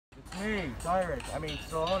Hey, Direct. I mean,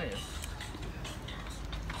 Thelonious.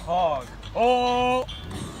 Hog. Oh!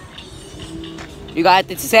 You got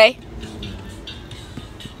anything to say?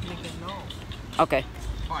 No. Okay.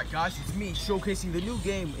 Alright, guys, it's me showcasing the new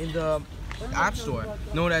game in the App Store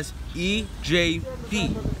known as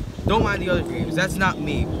EJP. Don't mind the other games. That's not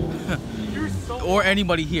me. Or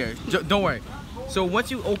anybody here. Don't worry. So once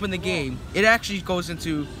you open the game, it actually goes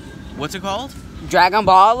into, what's it called? Dragon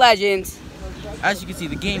Ball Legends. As you can see,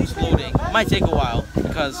 the game's loading. Might take a while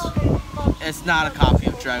because it's not a copy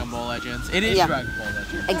of Dragon Ball Legends. It is Dragon Ball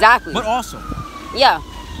Legends. Exactly. But awesome. Yeah.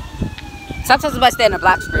 Sometimes it might stay in a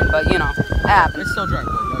black screen, but you know, it happens. It's still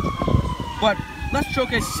Dragon Ball Legends. But let's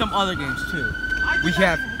showcase some other games too. We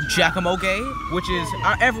have Giacomo Game, which is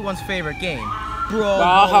everyone's favorite game.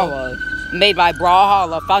 Brawlhalla. Made by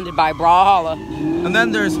Brawlhalla, founded by Brawlhalla. And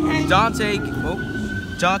then there's Dante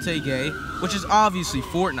Gay, which is obviously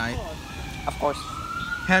Fortnite. Of course.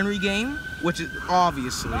 Henry Game, which is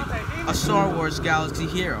obviously a Star Wars Galaxy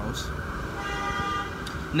Heroes.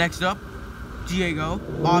 Next up, Diego,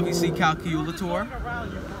 obviously Calculator.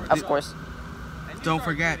 Of course. Don't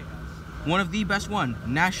forget, one of the best one,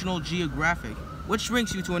 National Geographic, which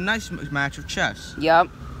brings you to a nice match of chess. Yep.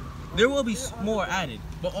 There will be more added,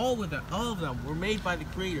 but all of them were made by the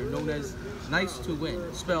creator known as Nice to Win,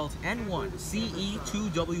 spelled N1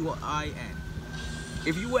 CE2WIN.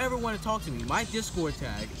 If you ever want to talk to me, my Discord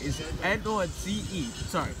tag is N1CE.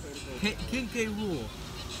 Sorry, King K Rule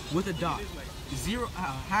with a dot.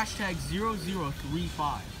 Hashtag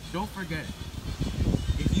 0035. Don't forget it.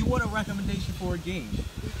 If you want a recommendation for a game,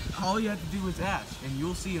 all you have to do is ask, and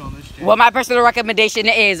you'll see it on this channel. Well, my personal recommendation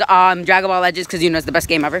is Dragon Ball Legends, because you know it's the best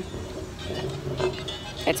game ever.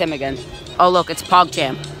 It's him again. Oh look, it's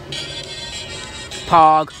PogChamp.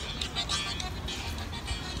 Pog.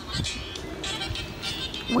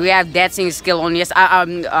 We have dancing skill on. Yes,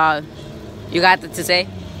 you got to say?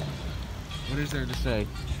 What is there to say?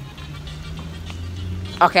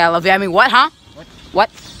 Okay, I love you. I mean, what, huh? What?